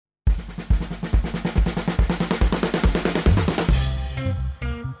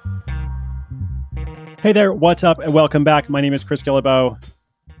Hey there, what's up, and welcome back. My name is Chris Guillebeau.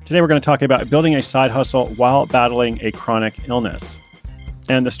 Today we're going to talk about building a side hustle while battling a chronic illness.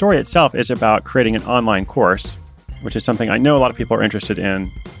 And the story itself is about creating an online course, which is something I know a lot of people are interested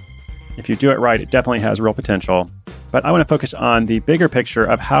in. If you do it right, it definitely has real potential. But I want to focus on the bigger picture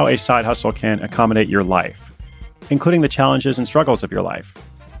of how a side hustle can accommodate your life, including the challenges and struggles of your life.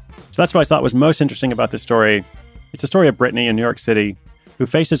 So that's what I thought was most interesting about this story. It's a story of Brittany in New York City, who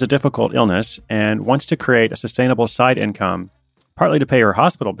faces a difficult illness and wants to create a sustainable side income, partly to pay her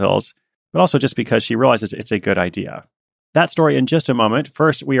hospital bills, but also just because she realizes it's a good idea. That story in just a moment.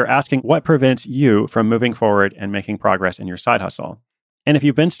 First, we are asking what prevents you from moving forward and making progress in your side hustle. And if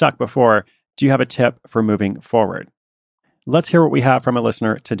you've been stuck before, do you have a tip for moving forward? Let's hear what we have from a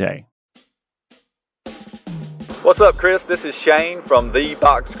listener today. What's up, Chris? This is Shane from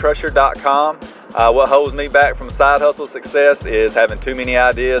theboxcrusher.com. What holds me back from side hustle success is having too many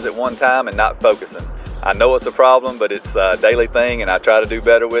ideas at one time and not focusing. I know it's a problem, but it's a daily thing, and I try to do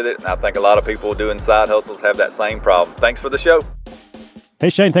better with it. And I think a lot of people doing side hustles have that same problem. Thanks for the show.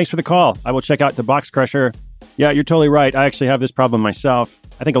 Hey, Shane, thanks for the call. I will check out The Box Crusher. Yeah, you're totally right. I actually have this problem myself.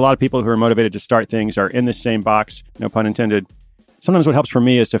 I think a lot of people who are motivated to start things are in the same box, no pun intended. Sometimes what helps for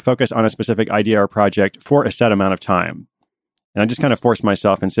me is to focus on a specific idea or project for a set amount of time. And I just kind of force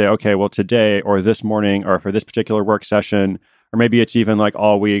myself and say, okay, well, today or this morning or for this particular work session, or maybe it's even like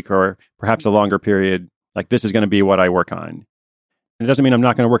all week or perhaps a longer period, like this is going to be what I work on. And it doesn't mean I'm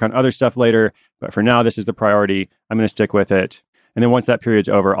not going to work on other stuff later, but for now, this is the priority. I'm going to stick with it. And then once that period's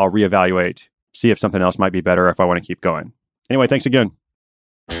over, I'll reevaluate, see if something else might be better, or if I want to keep going. Anyway, thanks again.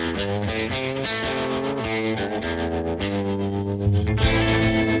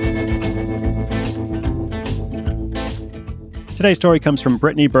 Today's story comes from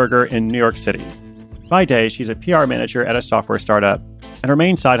Brittany Berger in New York City. By day, she's a PR manager at a software startup, and her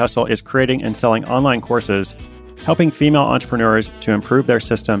main side hustle is creating and selling online courses, helping female entrepreneurs to improve their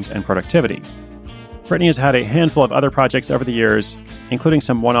systems and productivity. Brittany has had a handful of other projects over the years, including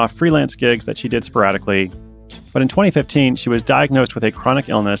some one-off freelance gigs that she did sporadically. But in 2015, she was diagnosed with a chronic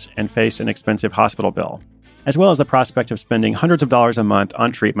illness and faced an expensive hospital bill, as well as the prospect of spending hundreds of dollars a month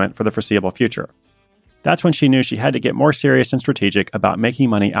on treatment for the foreseeable future. That's when she knew she had to get more serious and strategic about making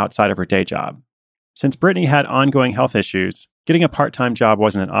money outside of her day job. Since Brittany had ongoing health issues, getting a part-time job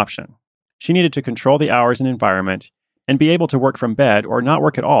wasn't an option. She needed to control the hours and environment and be able to work from bed or not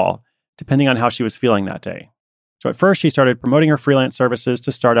work at all, depending on how she was feeling that day. So at first, she started promoting her freelance services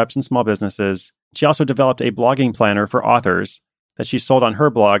to startups and small businesses. She also developed a blogging planner for authors that she sold on her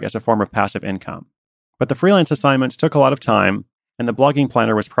blog as a form of passive income. But the freelance assignments took a lot of time, and the blogging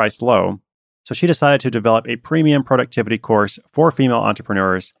planner was priced low, so she decided to develop a premium productivity course for female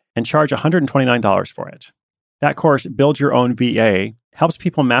entrepreneurs and charge $129 for it. That course, Build Your Own VA, helps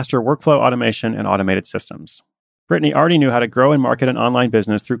people master workflow automation and automated systems. Brittany already knew how to grow and market an online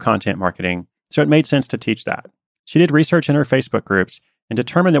business through content marketing, so it made sense to teach that. She did research in her Facebook groups and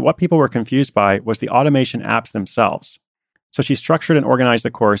determined that what people were confused by was the automation apps themselves. So she structured and organized the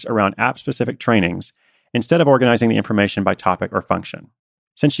course around app-specific trainings instead of organizing the information by topic or function.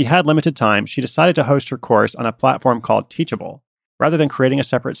 Since she had limited time, she decided to host her course on a platform called Teachable, rather than creating a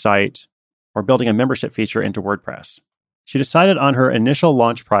separate site or building a membership feature into WordPress. She decided on her initial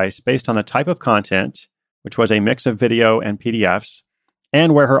launch price based on the type of content, which was a mix of video and PDFs,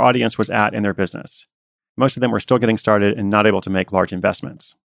 and where her audience was at in their business. Most of them were still getting started and not able to make large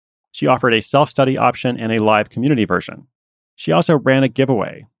investments. She offered a self-study option and a live community version. She also ran a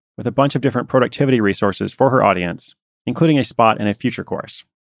giveaway with a bunch of different productivity resources for her audience, including a spot in a future course.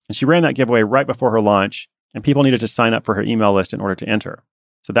 And she ran that giveaway right before her launch, and people needed to sign up for her email list in order to enter.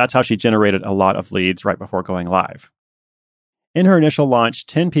 So that's how she generated a lot of leads right before going live. In her initial launch,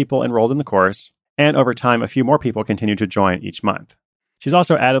 10 people enrolled in the course, and over time, a few more people continued to join each month. She's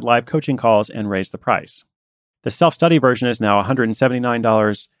also added live coaching calls and raised the price. The self-study version is now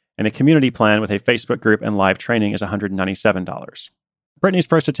 $179, and the community plan with a Facebook group and live training is $197. Brittany's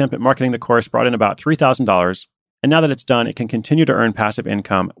first attempt at marketing the course brought in about $3,000, and now that it's done, it can continue to earn passive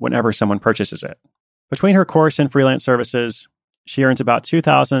income whenever someone purchases it. Between her course and freelance services, she earns about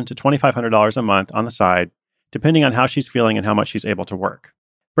 $2,000 to $2,500 a month on the side, depending on how she's feeling and how much she's able to work.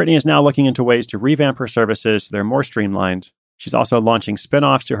 Brittany is now looking into ways to revamp her services so they're more streamlined. She's also launching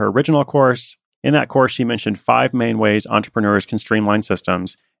spin-offs to her original course. In that course, she mentioned 5 main ways entrepreneurs can streamline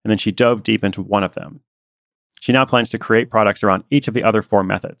systems, and then she dove deep into one of them. She now plans to create products around each of the other 4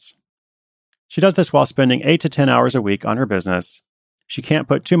 methods. She does this while spending 8 to 10 hours a week on her business. She can't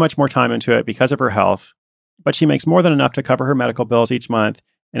put too much more time into it because of her health, but she makes more than enough to cover her medical bills each month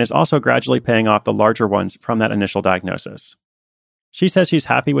and is also gradually paying off the larger ones from that initial diagnosis. She says she's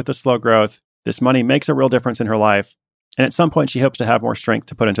happy with the slow growth, This money makes a real difference in her life, and at some point she hopes to have more strength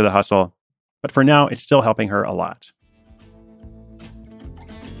to put into the hustle. But for now, it's still helping her a lot.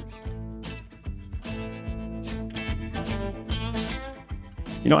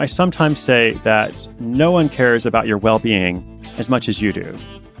 I sometimes say that no one cares about your well-being as much as you do.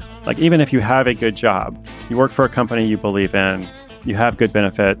 Like, even if you have a good job, you work for a company you believe in, you have good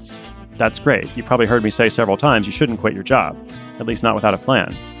benefits, that's great. You've probably heard me say several times you shouldn't quit your job, at least not without a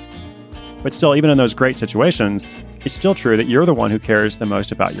plan. But still, even in those great situations, it's still true that you're the one who cares the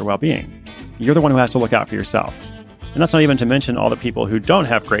most about your well-being. You're the one who has to look out for yourself. And that's not even to mention all the people who don't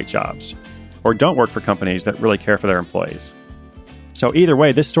have great jobs or don't work for companies that really care for their employees. So either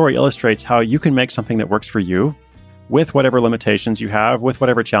way, this story illustrates how you can make something that works for you with whatever limitations you have, with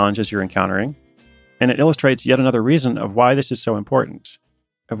whatever challenges you're encountering. And it illustrates yet another reason of why this is so important,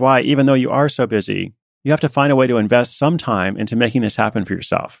 of why, even though you are so busy, you have to find a way to invest some time into making this happen for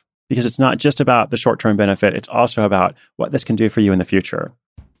yourself. Because it's not just about the short-term benefit, it's also about what this can do for you in the future.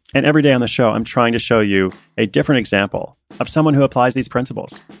 And every day on the show, I'm trying to show you a different example of someone who applies these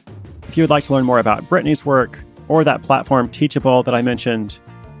principles. If you would like to learn more about Brittany's work, or that platform Teachable that I mentioned,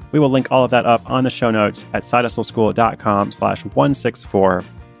 we will link all of that up on the show notes at sidehustleschool.com/164.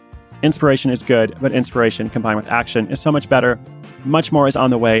 Inspiration is good, but inspiration combined with action is so much better. Much more is on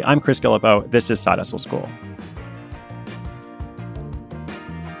the way. I'm Chris Guillebeau. This is Side Hustle School.